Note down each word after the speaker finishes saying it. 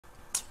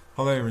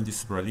Hello everyone, this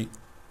is Bradley.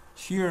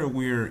 Here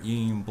we're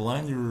in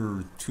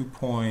Blender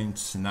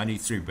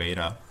 2.93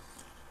 beta,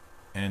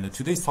 and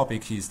today's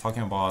topic is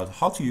talking about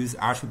how to use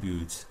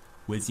attributes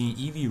within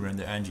Eevee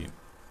render engine.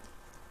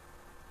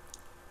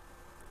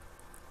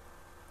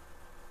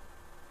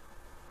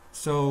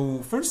 So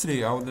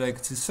firstly, I would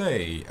like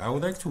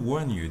to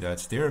warn you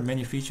that there are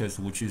many features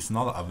which is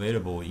not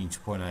available in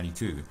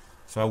 2.92,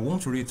 so I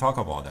won't really talk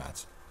about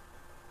that.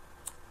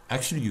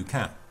 Actually you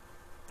can,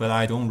 but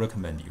I don't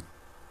recommend you.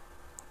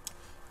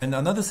 And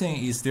another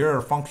thing is there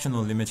are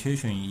functional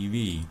limitations in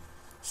Eevee.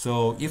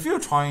 So if you're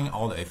trying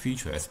out a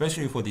feature,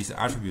 especially for this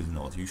attribute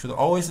node, you should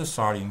always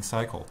start in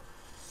cycle.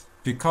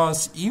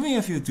 Because even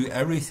if you do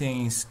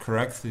everything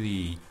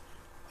correctly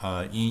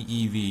in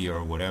Eevee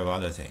or whatever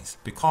other things,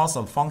 because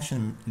of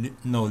functional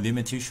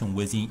limitation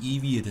within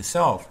Eevee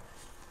itself,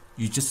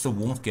 you just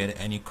won't get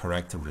any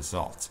correct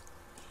result.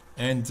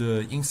 And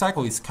in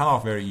cycle, it's kind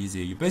of very easy.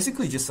 You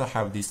basically just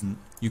have this,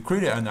 you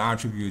create an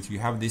attribute, you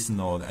have this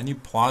node, and you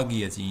plug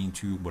it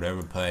into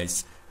whatever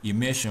place,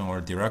 emission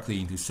or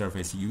directly into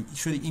surface, you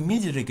should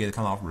immediately get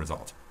kind of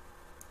result.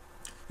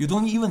 You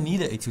don't even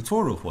need a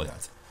tutorial for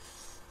that.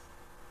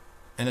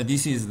 And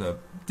this is the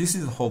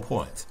whole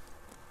point.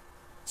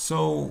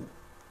 So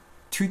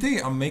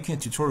today I'm making a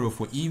tutorial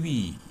for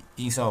Eevee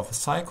inside of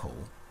cycle.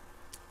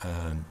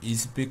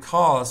 Is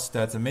because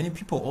that many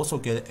people also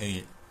get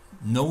a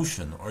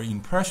notion or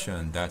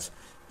impression that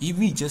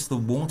Eevee just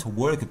won't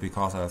work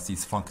because of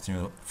this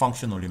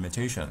functional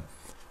limitation.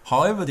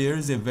 However, there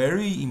is a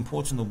very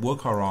important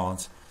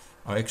workaround,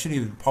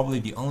 actually probably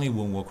the only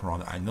one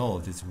workaround I know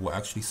that will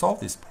actually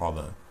solve this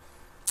problem.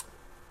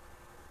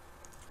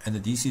 And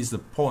this is the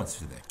point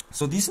today.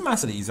 So this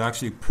method is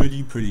actually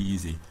pretty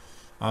easy.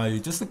 You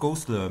just go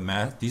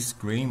to this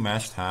green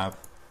mesh tab,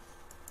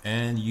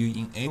 and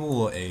you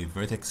enable a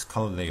vertex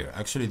color layer.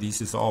 Actually,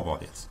 this is all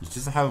about it. You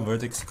just have a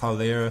vertex color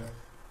layer,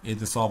 it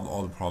solves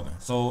all the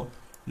problems. So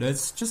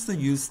let's just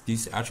use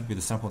this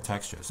attribute sample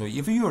texture. So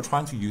if you are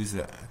trying to use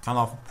a kind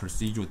of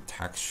procedural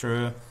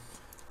texture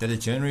that is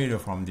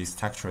generated from this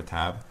texture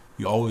tab,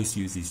 you always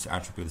use this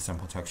attribute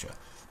sample texture.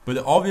 But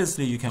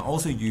obviously, you can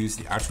also use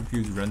the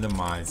attribute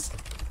randomize.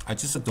 I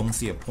just don't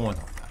see a point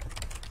on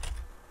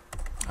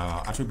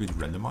that. Attribute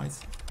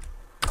randomize.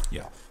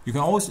 Yeah, you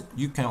can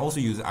also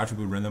use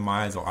attribute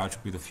randomize or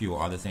attribute fill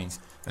or other things.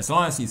 As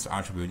long as it's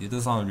attribute, it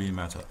doesn't really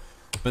matter.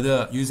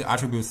 But use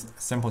attribute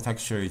sample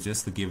texture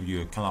just to give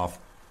you a kind of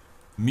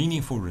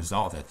meaningful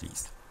result at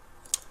least.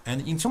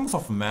 And in terms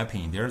of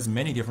mapping, there's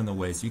many different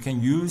ways. You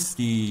can use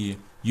the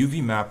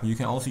UV map. You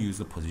can also use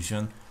the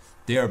position.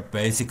 They are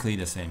basically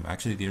the same.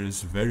 Actually, there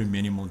is very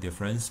minimal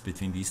difference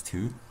between these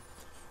two.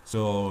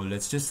 So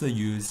let's just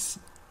use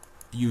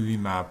UV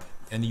map,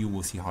 and you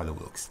will see how it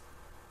looks.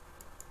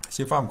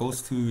 So if I go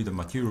to the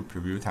material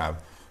preview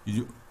tab,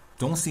 you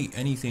don't see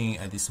anything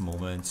at this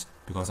moment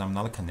because I'm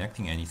not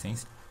connecting anything.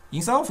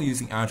 Instead of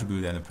using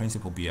attribute and the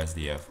principal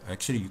BSDF,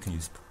 actually you can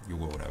use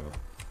whatever.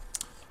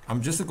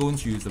 I'm just going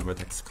to use the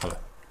vertex color.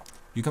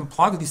 You can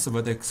plug this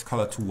vertex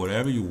color to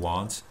whatever you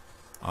want,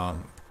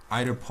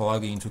 either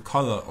plug into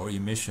color or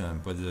emission,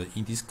 but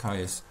in this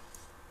case,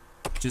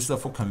 just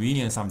for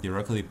convenience, I'm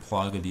directly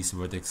plug this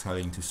vertex color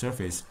into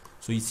surface,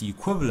 so it's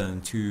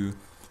equivalent to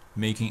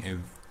making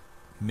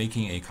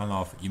a kind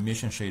of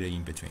emission shader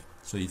in between.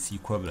 So it's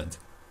equivalent.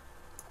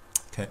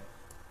 Okay.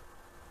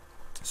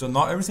 So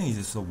not everything is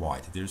just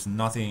white. There's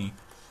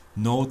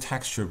no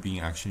texture being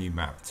actually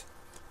mapped.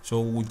 So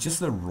we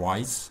just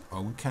write,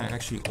 we can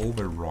actually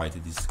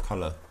overwrite this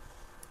color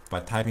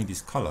by typing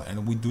this color,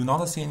 and we do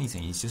not see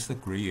anything. It's just a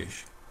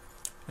grayish.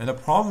 And the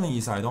problem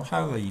is I don't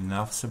have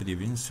enough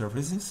subdivision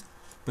surfaces.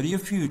 But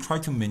if you try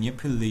to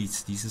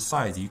manipulate this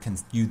size,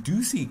 you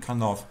do see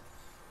kind of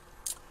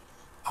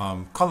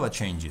color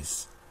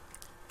changes.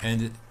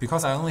 And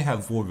because I only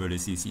have 4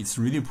 vertices, it's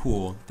really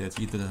poor that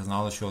it does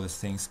not show the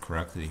things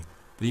correctly.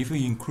 But if you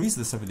increase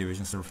the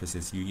subdivision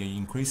surfaces, you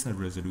increase the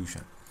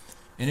resolution.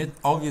 And it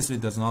obviously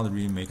does not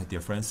really make a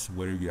difference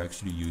whether you're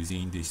actually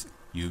using this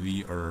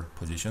UV or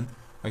position.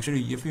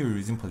 Actually, if you're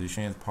using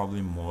position, it's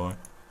probably more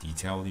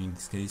detailed in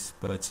this case.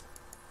 But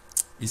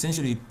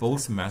essentially,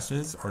 both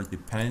methods are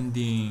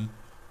depending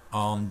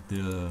on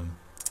the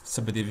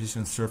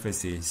subdivision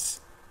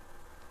surfaces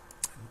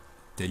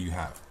that you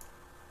have.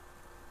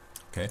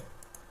 Okay,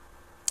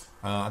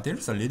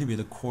 there's a little bit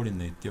of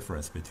coordinate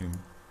difference between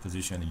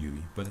position and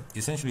UV, but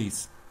essentially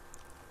it's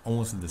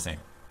almost the same.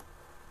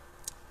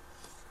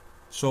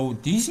 So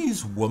this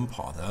is one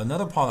part.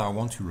 Another part I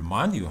want to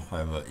remind you,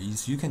 however,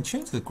 is you can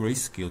change the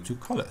grayscale to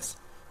colors.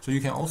 So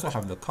you can also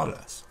have the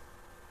colors.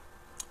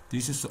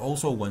 This is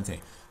also one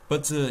thing.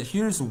 But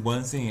here's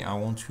one thing I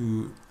want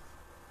to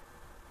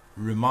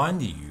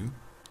remind you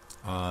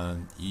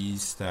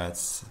is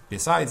that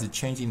besides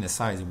changing the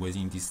size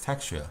within this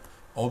texture,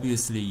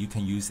 obviously you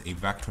can use a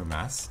vector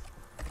mask,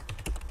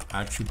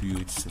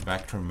 attributes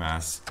vector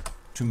mask,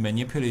 to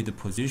manipulate the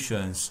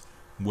positions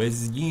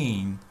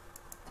within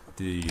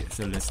the,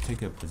 so let's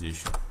take a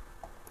position.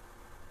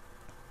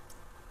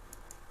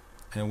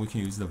 And we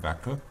can use the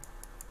vector.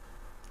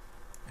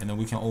 and then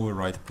we can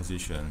overwrite the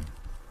position.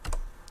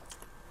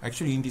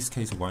 Actually, in this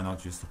case, why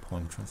not just the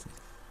point translate?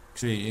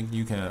 Actually,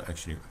 you can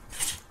actually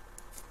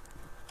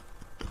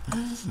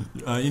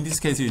in this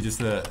case, you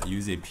just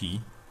use a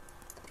P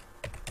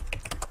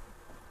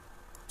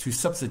to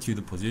substitute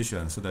the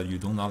position so that you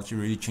do not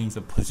really change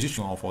the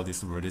position of all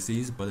these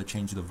vertices, but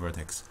change the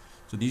vertex.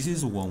 So this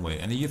is one way.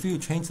 And if you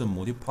change the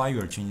multiply, you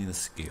are changing the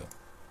scale.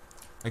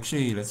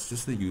 Actually, let's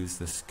just use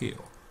the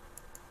scale.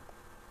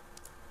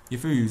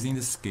 If you're using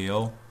the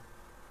scale,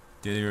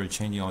 then you're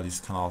changing all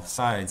these kind of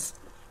sides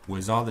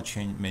without the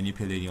change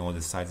manipulating all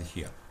the sides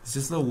here. It's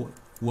just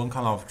one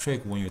kind of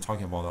trick when you're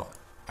talking about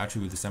the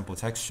attribute sample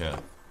texture.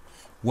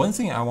 One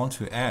thing I want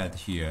to add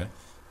here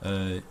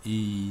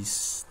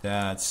is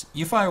that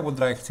if I would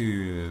like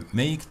to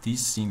make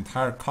this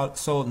entire color,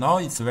 so now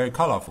it's very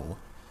colorful,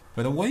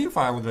 but what if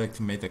I would like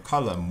to make the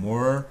color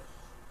more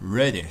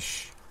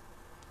reddish?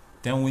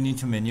 Then we need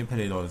to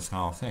manipulate all these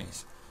kind of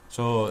things.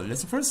 So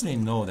let's firstly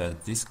know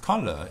that this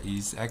color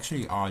is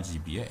actually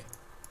RGBA.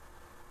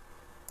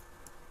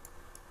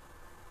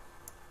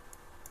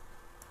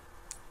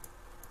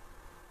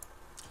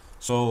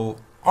 So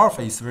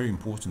alpha is very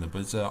important,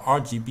 but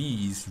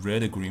RGB is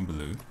red, green,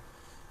 blue.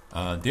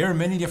 There are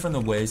many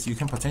different ways you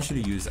can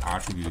potentially use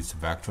attributes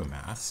vector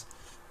math,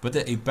 but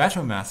a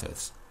better method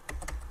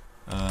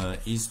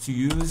is to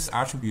use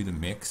attribute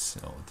mix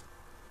node.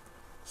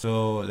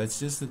 So let's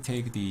just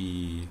take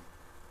the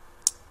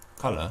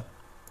color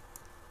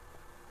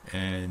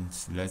and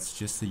let's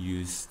just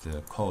use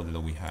the code that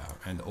we have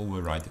and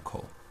override the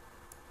code.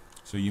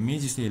 So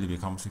immediately it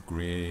becomes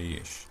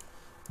grayish.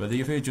 But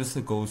if it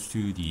just goes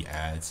to the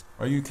adds,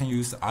 or you can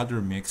use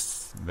other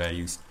mixed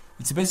values,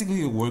 it's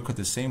basically work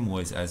the same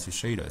ways as the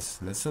shaders.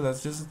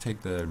 Let's just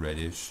take the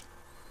reddish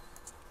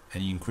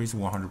and increase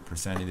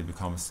 100%, it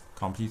becomes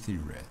completely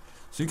red.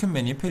 So you can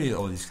manipulate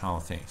all these kind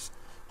of things.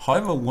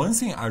 However, one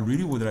thing I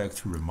really would like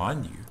to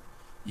remind you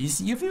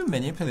is if you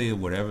manipulate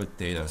whatever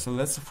data, so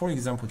let's for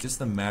example just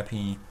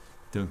mapping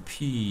the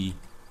P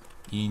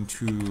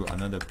into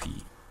another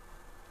P.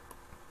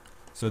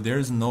 So there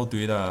is no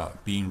data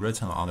being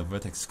written on the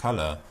vertex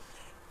color,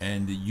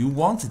 and you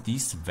want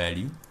this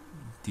value,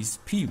 these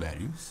P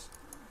values.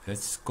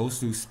 Let's go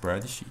to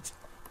spreadsheet.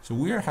 So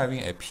we are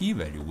having a P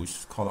value which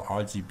is called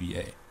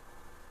RGBA.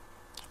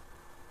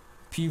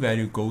 P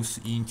value goes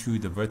into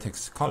the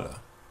vertex color.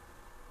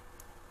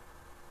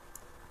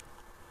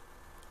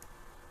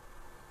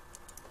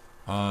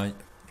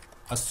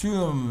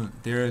 Assume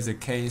there is a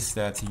case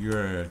that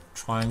you're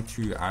trying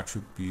to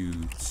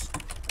attribute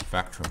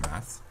vector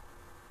math.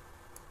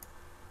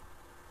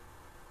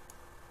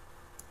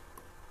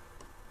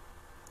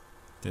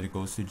 That it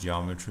goes to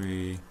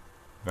geometry,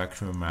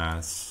 vector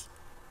math,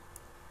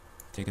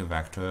 take a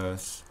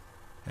vectors,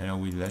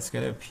 and let's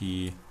get a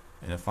P,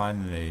 and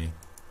finally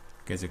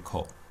get a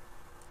code.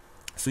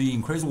 So you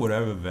increase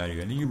whatever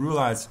value, and you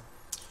realize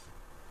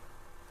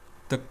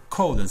the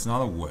code does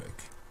not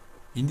work.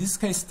 In this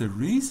case, the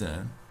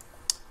reason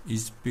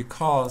is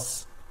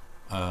because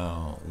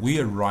we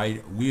are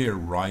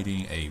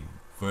writing a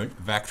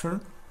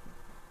vector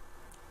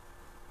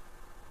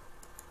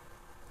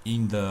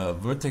in the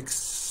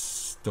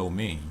vertex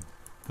domain,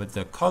 but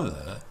the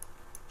color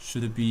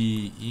should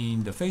be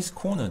in the face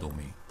corner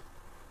domain.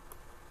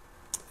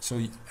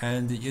 So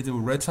and it will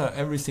return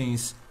everything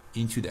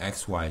into the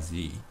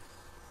XYZ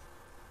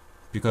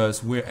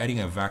because we're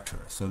adding a vector.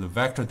 So the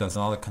vector does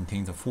not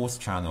contain the fourth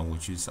channel,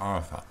 which is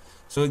alpha.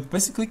 So it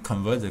basically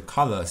converts the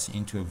colors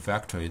into a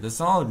vector. It does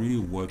not really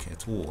work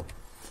at all.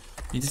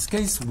 In this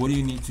case, what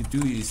you need to do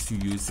is to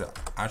use the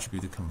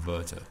attribute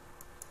converter.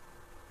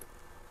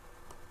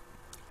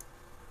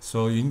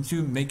 So you need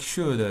to make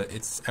sure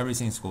that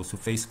everything goes to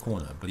face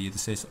corner, but it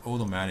says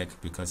automatic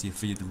because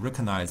if it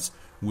recognizes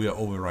we are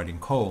overriding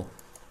code,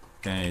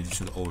 then it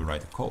should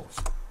override the codes.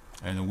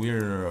 And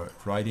we're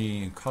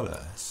writing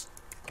colors.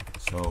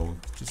 So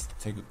just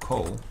take a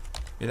code.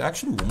 It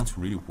actually won't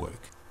really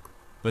work,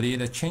 but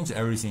it changed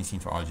everything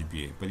into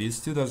RGBA, but it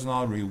still does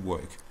not really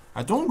work.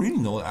 I don't really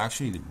know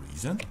actually the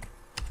reason,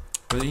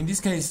 but in this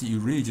case, you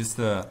really just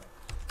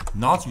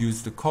not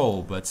use the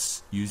code,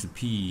 but use the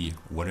P,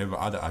 whatever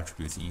other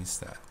attributes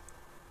instead.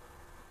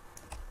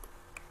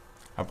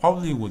 I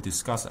probably will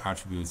discuss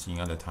attributes in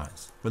other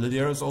times, but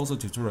there is also a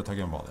tutorial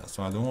talking about that,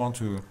 so I don't want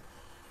to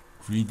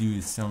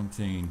redo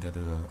something that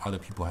other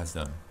people has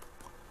done.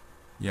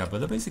 Yeah,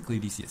 but basically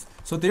this is.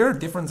 So there are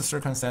different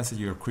circumstances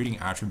you're creating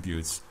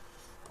attributes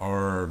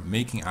or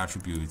making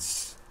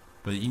attributes,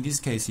 but in this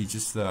case, you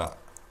just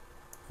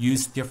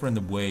use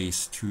different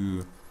ways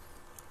to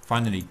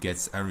finally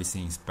gets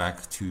everything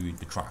back to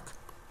the track.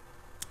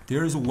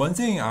 There is one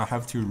thing I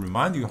have to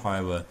remind you,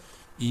 however,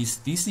 is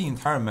this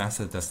entire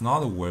method does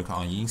not work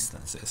on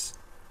instances.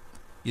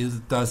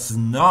 It does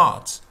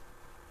not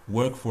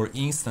work for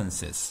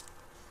instances.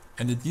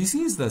 And this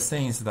is the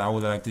things that I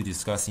would like to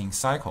discuss in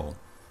cycle.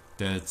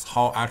 That's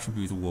how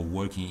attributes will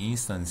work in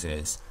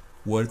instances.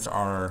 What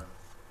are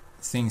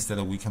things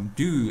that we can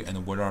do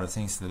and what are the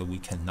things that we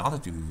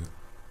cannot do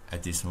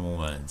at this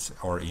moment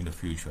or in the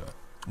future,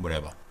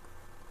 whatever.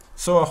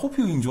 So I hope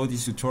you enjoyed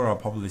this tutorial. I'll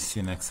probably see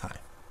you next time.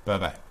 Bye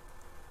bye.